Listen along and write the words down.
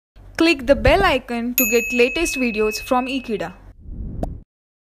Click the bell icon to get latest videos from Ekeeda.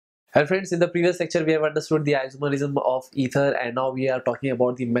 Hello friends, in the previous lecture we have understood the isomerism of ether and now we are talking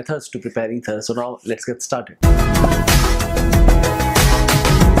about the methods to prepare ether. So now let's get started.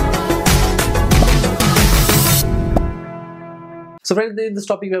 So friends, in this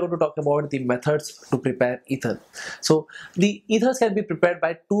topic we are going to talk about the methods to prepare ether. So the ethers can be prepared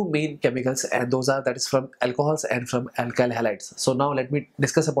by two main chemicals, and those are from alcohols and from alkyl halides. So now let me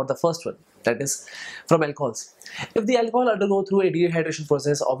discuss about the first one, that is from alcohols. If the alcohol undergo through a dehydration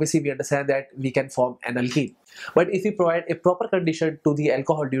process, obviously we understand that we can form an alkene. But if we provide a proper condition to the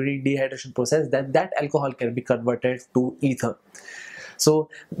alcohol during dehydration process, then that alcohol can be converted to ether. So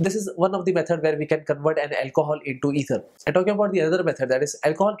this is one of the method where we can convert an alcohol into ether. And talking about the other method, that is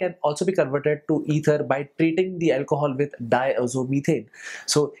alcohol can also be converted to ether by treating the alcohol with diazomethane.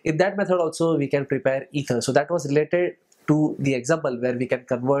 So in that method also we can prepare ether. So that was related to the example where we can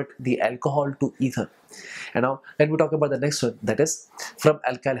convert the alcohol to ether. And now let me talk about the next one, that is from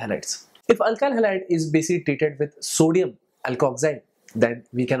alkyl halides. If alkyl halide is basically treated with sodium alkoxide, then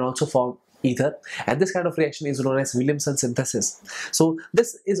we can also form ether, and this kind of reaction is known as Williamson synthesis. So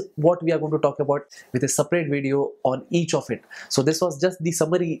this is what we are going to talk about with a separate video on each of it. So this was just the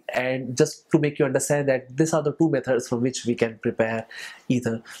summary and just to make you understand that these are the two methods from which we can prepare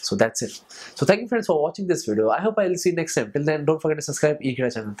ether. So that's it. So thank you friends for watching this video. I hope I will see you next time. Till then, don't forget to subscribe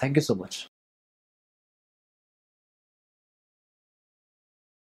Ekeeda channel. Thank you so much.